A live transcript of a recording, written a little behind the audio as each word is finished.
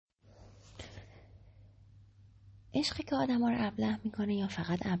عشقی که آدم ها رو ابله میکنه یا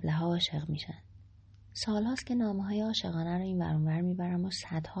فقط ابله ها عاشق میشن؟ سالهاست که نامه‌های عاشقانه رو این ور اون ور میبرم و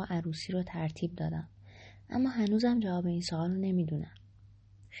صدها عروسی رو ترتیب دادم، اما هنوزم جواب این سوال رو نمیدونم.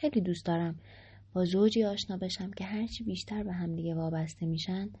 خیلی دوست دارم با زوجی آشنا بشم که هرچی بیشتر به همدیگه وابسته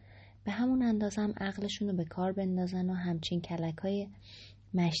میشن به همون اندازم عقلشون رو به کار بندازن و همچین کلکای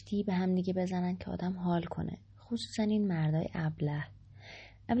مشتی به همدیگه بزنن که آدم حال کنه، خصوصا این مردای ابله.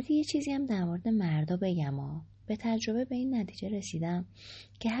 البته یه چیزی هم در مورد مردا بگم به تجربه به این نتیجه رسیدم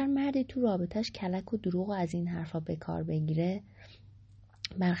که هر مردی تو رابطش کلک و دروغ و از این حرفا به کار بگیره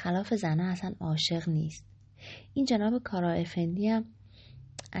برخلاف زنها اصلا عاشق نیست. این جناب کارا افندی هم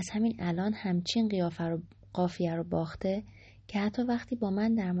از همین الان همچین قافیه رو باخته که حتی وقتی با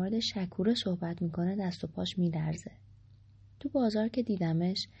من در مورد شکوره صحبت میکنه دست و پاش میلرزه. تو بازار که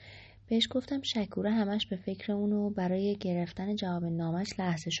دیدمش بهش گفتم شکوره همش به فکر اونو برای گرفتن جواب نامش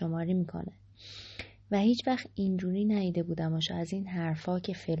لحظه شماری میکنه و هیچ وقت اینجوری ندیده بودمش از این حرفا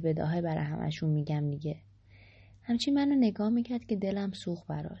که فلبداهه برای همشون میگم دیگه. همچین منو نگاه میکرد که دلم سوخت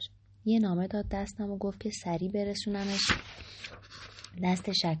براش. یه نامه داد دستم و گفت که سریع برسونمش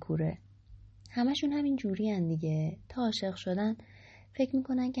دست شکوره. همشون همین جوری هن دیگه. تا عاشق شدن فکر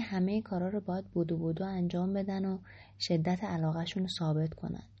میکنن که همه کارا رو باید بدو انجام بدن و شدت علاقهشون رو ثابت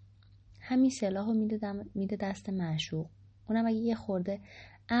کنن. همین سلاحو میده دست معشوق. اونم اگه یه خورده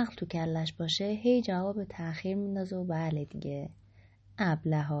عقل تو کلش باشه هی جواب تأخیر میندازه و بله دیگه.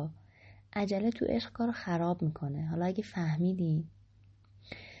 ابله ها عجله تو عشق کارو خراب میکنه. حالا اگه فهمیدی.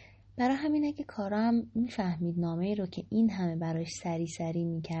 برای همینه که کارا هم میفهمید نامه رو که این همه براش سری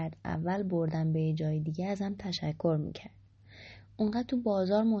میکرد اول بردم به جای دیگه ازم تشکر میکرد. اونقدر تو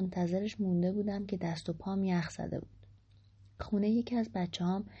بازار منتظرش مونده بودم که دست و پام یخ زده بود. خونه یکی از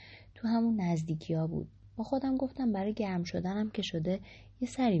بچه‌هام تو همون نزدیکی ها بود. با خودم گفتم برای گرم شدنم که شده یه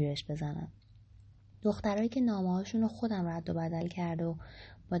سری بهش بزنم. دخترایی که نامه‌هاشون رو خودم رد و بدل کرده و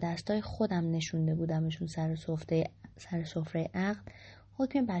با دستای خودم نشونده بودمشون سر سفره عقد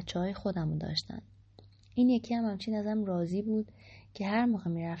حکم بچه‌های خودمو داشتن. این یکی هم همچین ازم راضی بود که هر موقع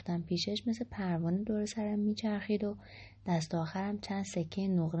میرفتم پیشش مثل پروانه دور سرم میچرخید و دست آخرم چند سکه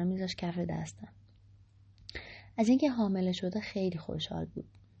نقره میذاشت کف دستم. از اینکه حامله شده خیلی خوشحال بود.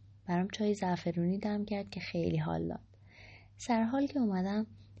 برام چای زعفرونی دم کرد که خیلی حال داد. سر حال که اومدم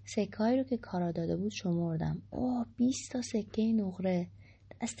سکه‌ای رو که کارا داده بود شمردم. 20 تا سکه نقره.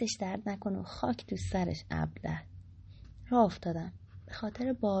 دستش درد نکنه و خاک تو سرش ابله. راه افتادم. به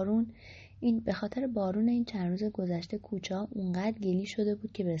خاطر بارون این چند روز گذشته کوچه ها اونقدر گلی شده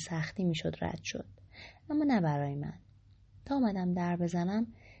بود که به سختی میشد رد شد. اما نه برای من. تا اومدم در بزنم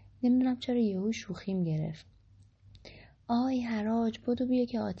نمیدونم چرا یهو شوخیم گرفت. آی حراج بدو بیا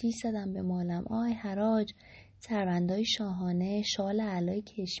که آتیش زدم به مالم. آی حراج سربندای شاهانه، شال علای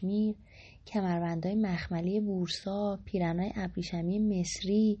کشمیر، کمربندای مخملی بورسا، پیرنای ابریشمی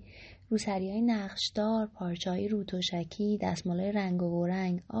مصری، روسریای نقشدار، پارچه‌های روتوشکی، دستمالای رنگ و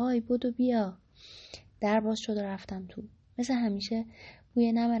رنگ. آی بدو بیا. در باز شد و رفتم تو. مثل همیشه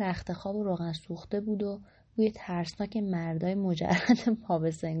بوی نم رخت خواب و روغن سوخته بود و بوی ترسناک مردای مجرد پا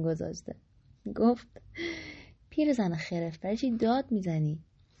به سن گذاشته. گفت پیرزن خرف برای چی داد میزنی؟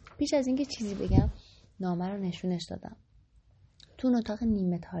 پیش از اینکه چیزی بگم نامه رو نشونش دادم. تو اتاق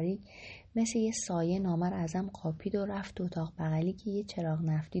نیمه تاریک مثل یه سایه نامه رو ازم قاپید و رفت تو اتاق بغلی که یه چراغ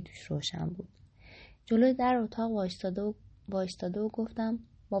نفتی توش روشن بود. جلوی در اتاق وایستاده و گفتم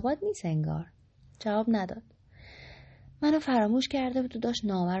بابات نیست انگار. جواب نداد. منو فراموش کرده بود و داشت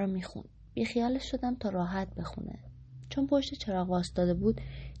نامه رو میخوند. بیخیالش شدم تا راحت بخونه. چون پشت چراغ وایستاده بود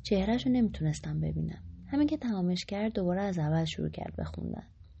چهرهشو نمیتونستم ببینم. همین که تمامش کرد دوباره از اول شروع کرد بخوندن.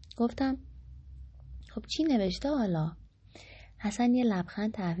 گفتم خب چی نوشته حالا؟ حسن یه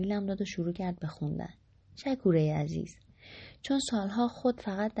لبخند تحویلم داد و شروع کرد بخوندن. شکوره عزیز، چون سالها خود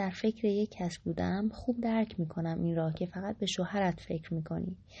فقط در فکر یک کس بودم خوب درک میکنم این راه که فقط به شوهرت فکر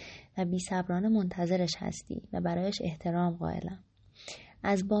میکنی و بی‌صبرانه منتظرش هستی و برایش احترام قائلم.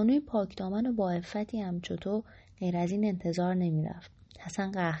 از بانوی پاکدامن و با عفتی همچو تو غیر از این انتظار نمیرفت.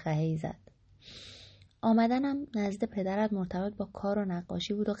 حسن قهقهه‌ای زد. آمدنم نزد پدرت مرتبط با کار و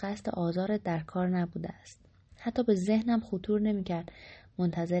نقاشی بود و قصد آزارت در کار نبوده است. حتی به ذهنم خطور نمی‌کرد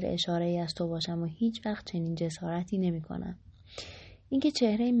منتظر اشاره‌ای از تو باشم و هیچ وقت چنین جسارتی نمی‌کنم. اینکه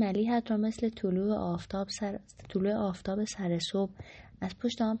چهره ملیحت را مثل طلوع آفتاب سر صبح از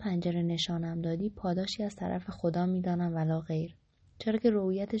پشت آن پنجره نشانم دادی پاداشی از طرف خدا می‌دانم ولا غیر. چرا که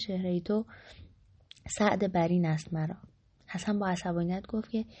رؤیت چهره تو سعد برین است مرا. حسن با عصبانیت گفت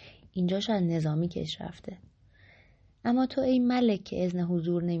که اینجا شاید نظامی کش رفته. اما تو ای ملک که اذن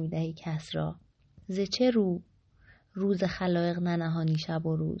حضور نمیدهی کس را. ز چه روز خلایق ننهانی شب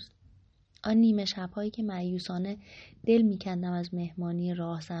و روز. آن نیمه شب‌هایی که مایوسانه دل می‌کندم از مهمانی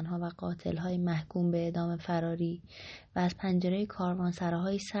راهزن‌ها و قاتل‌های محکوم به اعدام فراری و از پنجره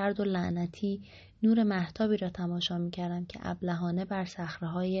کاروانسراهای سرد و لعنتی نور مهتابی را تماشا می‌کردم که ابلهانه بر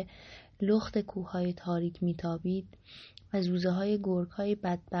صخره‌های لخت کوه‌های تاریک می‌تابید و زوزه‌های گرگ‌های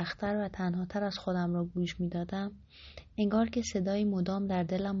بدبخت‌تر و تنهاتر از خودم را گوش می‌دادم، انگار که صدایی مدام در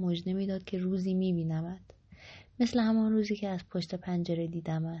دلم مژده می‌داد که روزی می‌بینمت، مثل همان روزی که از پشت پنجره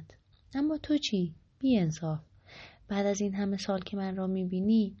دیدمت. اما تو چی؟ بی انصاف. بعد از این همه سال که من را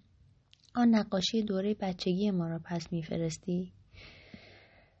می‌بینی، آن نقاشی دوره بچگی ما را پس می‌فرستی؟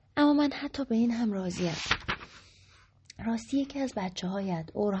 اما من حتی به این هم راضیم. راستی یکی از بچه‌هایت،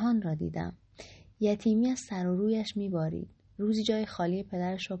 اورهان را دیدم. یتیمی از سر و رویش می‌بارید. روزی جای خالی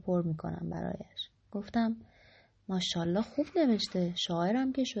پدرش را پر می‌کنم برایش. گفتم ماشاءالله خوب نوشته،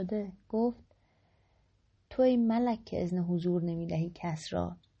 شاعرم که شده. گفت تو این ملک که اذن حضور نمی‌دهی کس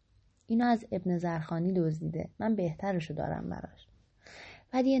را. اینو از ابن زرخانی دزدیده، من بهترشو دارم براش.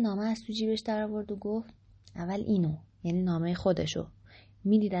 بعد یه نامه از تو جیبش در آورد و گفت اول اینو، یعنی نامه خودشو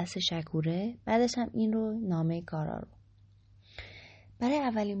میدی دست شکوره، بعدش هم این رو، نامه کارا رو. برای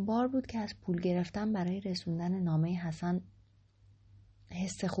اولین بار بود که از پول گرفتن برای رسوندن نامه حسن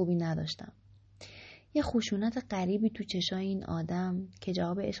حس خوبی نداشتم. یه خشونت غریبی تو چشای این آدم که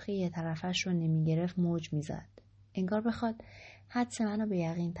جواب عشق یه طرفش رو نمیگرفت موج میزد. انگار بخواد حدس منو به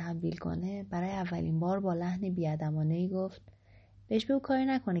یقین تبدیل کنه. برای اولین بار با لحن بی‌ادبانه‌ای گفت بهش بگو کاری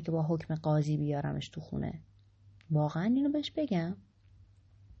نکنه که با حکم قاضی بیارمش تو خونه. واقعا اینو بهش بگم؟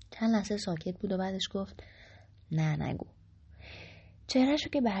 چند لحظه ساکت بود و بعدش گفت نه نگو. چهرهشو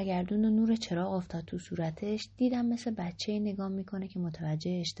که برگردون و نور چراغ افتاد تو صورتش، دیدم مثل بچه‌ای نگاه میکنه که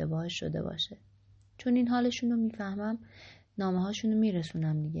متوجه اشتباهش شده باشه. چون این حالشونو میفهمم، نامه‌هاشونو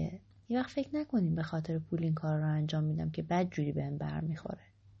میرسونم دیگه. یه وقت فکر نکنیم به خاطر پول این کار رو انجام میدم که بد جوری بهم برمیخوره.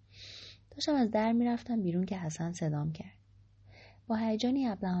 داشتم از در میرفتم بیرون که حسن صدام کرد. با هیجانی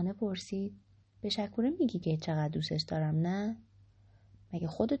ابلهانه پرسید به شکوره میگی که چقدر دوستش دارم نه؟ مگه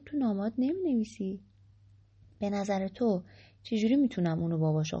خودت تو نامه‌ات نمی‌نویسی؟ به نظر تو چجوری میتونم اونو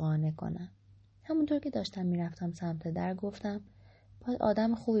باباشو قانع کنم؟ همونطور که داشتم میرفتم سمت در گفتم باید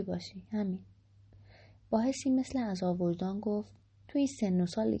آدم خوبی باشی، همین. با حسی مثل عذاب وجدان گفت تو این سن و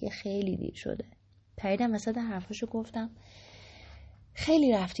سال دیگه خیلی دیر شده. پریدم وسط حرفاشو گفتم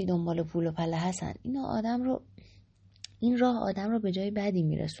خیلی رفتی دنبال پول و پله حسن. این راه آدم رو به جای بدی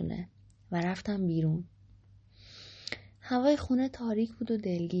میرسونه. و رفتم بیرون. هوای خونه تاریک بود و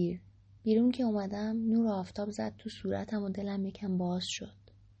دلگیر. بیرون که اومدم نور آفتاب زد تو صورتم و دلم یکم باز شد.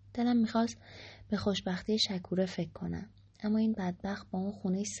 دلم میخواست به خوشبختی شکوره فکر کنم. اما این بدبخت با اون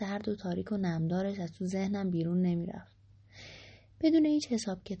خونه سرد و تاریک و نمدارش از تو ذهنم بیرون نمیرفت. بدون هیچ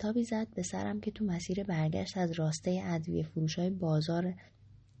حساب کتابی زد به سرم که تو مسیر برگشت از راسته ادویه فروشای بازار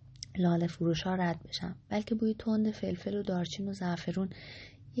لاله فروشا رد بشم، بلکه بوی تند فلفل و دارچین و زعفرون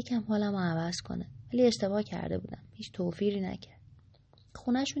یکم حالمو عوض کنه. ولی اشتباه کرده بودم. هیچ توفیری نکرد.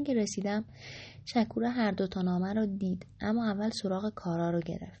 خونهشون که رسیدم شکوره هر دوتا نامه رو دید، اما اول سراغ کارا رو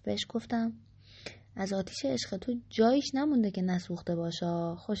گرفت. بهش گفتم از آتیش عشق تو جایش نمونده که نسوخته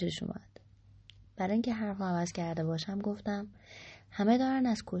باشه. خوشش اومد. برای اینکه حرف عوض کرده باشم گفتم همه دارن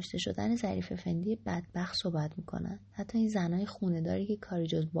از کشته شدن ظریف افندی بدبخت صحبت میکنن، حتی این زنای خونه داری که کاری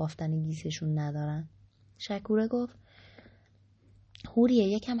جز بافتن گیسشون ندارن. شکوره گفت هوریه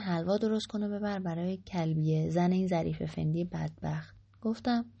یکم حلوا درست کنه ببر برای کلبیه، زن این ظریف افندی بدبخت.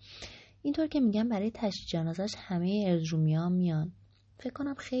 گفتم اینطور که میگم برای تشییع جنازش همه ارزرومیان میان. فکر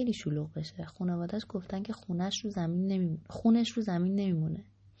کنم خیلی شلوغ بشه. خانواده‌اش گفتن که خونش رو زمین نمیمونه.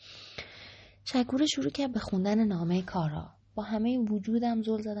 شکوره شروع کرد به خوندن نامه کارا. با همه وجودم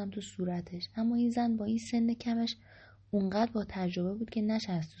زل زدم تو صورتش، اما این زن با این سن کمش اونقدر با تجربه بود که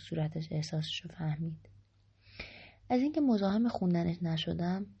نشه از تو صورتش احساسشو فهمید. از اینکه مزاحم خوندنش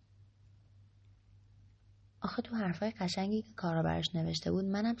نشدم، آخه تو حرفای قشنگی که کارا برش نوشته بود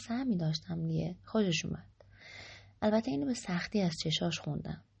منم سهمی داشتم دیگه. خوشش اومد. البته اینو به سختی از چشاش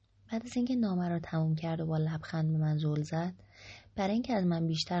خوندم. بعد از اینکه نامه رو تموم کرد و با لبخند به من زل زد، برای اینکه از من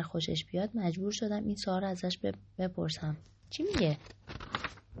بیشتر خوشش بیاد مجبور شدم این سوال ازش بپرسم چی میگه؟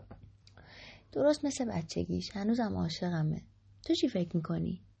 درست مثل بچگیش هنوزم عاشقمه. تو چی فکر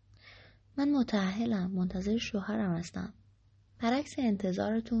میکنی؟ من متأهلم، منتظر شوهرم هستم. برعکس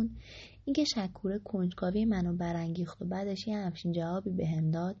انتظارتون، اینکه شکوره کنجکاوی منو برانگیخت و بعدش یه همچین جوابی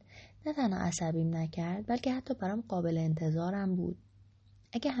بهم داد، نه تنها عصبیم نکرد بلکه حتی برام قابل انتظارم بود.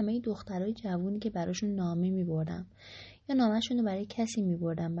 اگه همه دخترای جوونی که براشون نامه میبردم یا نامه‌شون برای کسی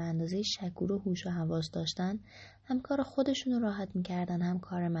میبردم به اندازه شکوره هوش و حواس داشتن، هم کار خودشون رو راحت میکردن هم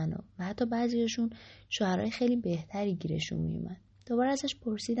کار منو، و حتی بعضیشون شوهرای خیلی بهتری گیرشون میومد. دوباره ازش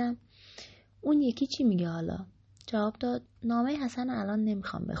پرسیدم اون یکی چی میگه حالا؟ جواب داد نامه حسن الان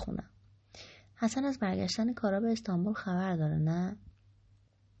نمیخوام بخونم. حسن از برگشتن کارا به استانبول خبر داره نه؟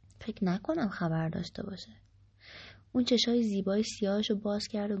 فکر نکنم خبر داشته باشه. اون چشای زیبای سیاهشو باز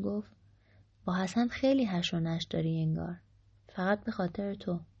کرد و گفت با حسن خیلی هش و نش داری انگار. فقط به خاطر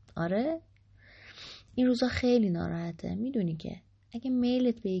تو. آره؟ این روزا خیلی ناراحته. میدونی که اگه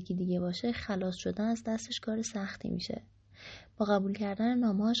میلت به یکی دیگه باشه خلاص شدن از دستش کار سختی میشه. با قبول کردن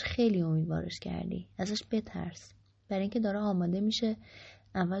نامه‌هاش خیلی امیدوارش کردی. ازش بترس. برای اینکه داره آماده میشه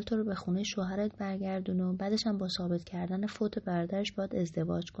اول تو رو به خونه شوهرت برگردونه و بعدش هم با ثابت کردن فوت برادرش باید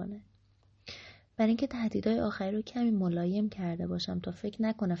ازدواج کنه. برای اینکه تهدیدهای آخری رو کمی ملایم کرده باشم تا فکر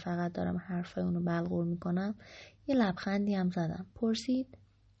نکنه فقط دارم حرفای اونو بلغور میکنم، یه لبخندی هم زدم. پرسید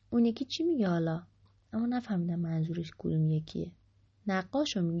اون یکی چی میگه حالا؟ اما نفهمیدم منظورش کدوم یکیه.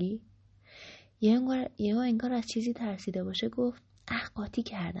 نقاشو میگی؟ یهو انگار از چیزی ترسیده باشه گفت قاطی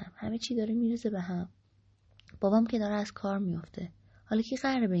کردم. همه چی داره میرزه به هم. بابام که داره از کار میفته. حالا کی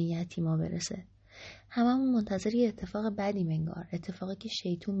قراره به این یتیما برسه؟ هممون منتظر یه اتفاق بدیم انگار. اتفاقی که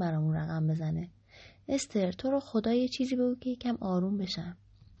شیطون برامون رقم بزنه. استر تو رو خدا یه چیزی بگو که یکم آروم بشم.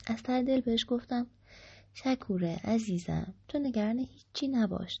 از ته دل بهش گفتم شکوره عزیزم تو نگران هیچی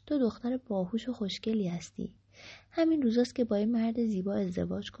نباش. تو دختر باهوش و خوشگلی هستی. همین روزاست که با یه مرد زیبا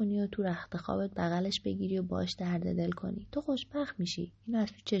ازدواج کنی و تو رخت خوابت بغلش بگیری و باش درد دل کنی. تو خوشبخت میشی. اینو از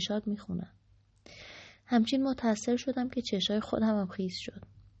تو چشات میخونم. همچین متأثر شدم که چشای خودم هم خیس شد.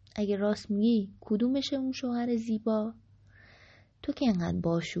 اگه راست میگی کدومشه اون شوهر زیبا؟ تو که انقدر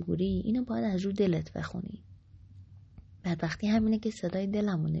باشعوری اینو باید از رو دلت بخونی. بدبختی همینه که صدای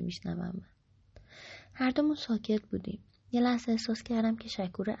دلمو نمیشنوم من. هر دومون ساکت بودیم. یه لحظه احساس کردم که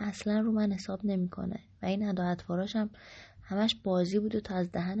شکوره اصلا رو من حساب نمیکنه و این ادا هم همش بازی بود و تا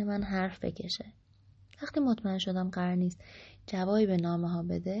از دهن من حرف بکشه. وقتی مطمئن شدم قرار نیست جوابی به نامه ها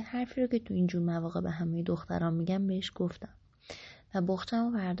بده، حرفی رو که تو اینجور مواقع به همه دختران میگم بهش گفتم و بختم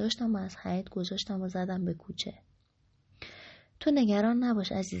و برداشتم و از حیاط گذاشتم و زدم به کوچه. تو نگران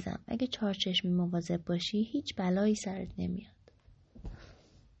نباش عزیزم. اگه چارچشمی مواظب باشی هیچ بلایی سرت نمیاد.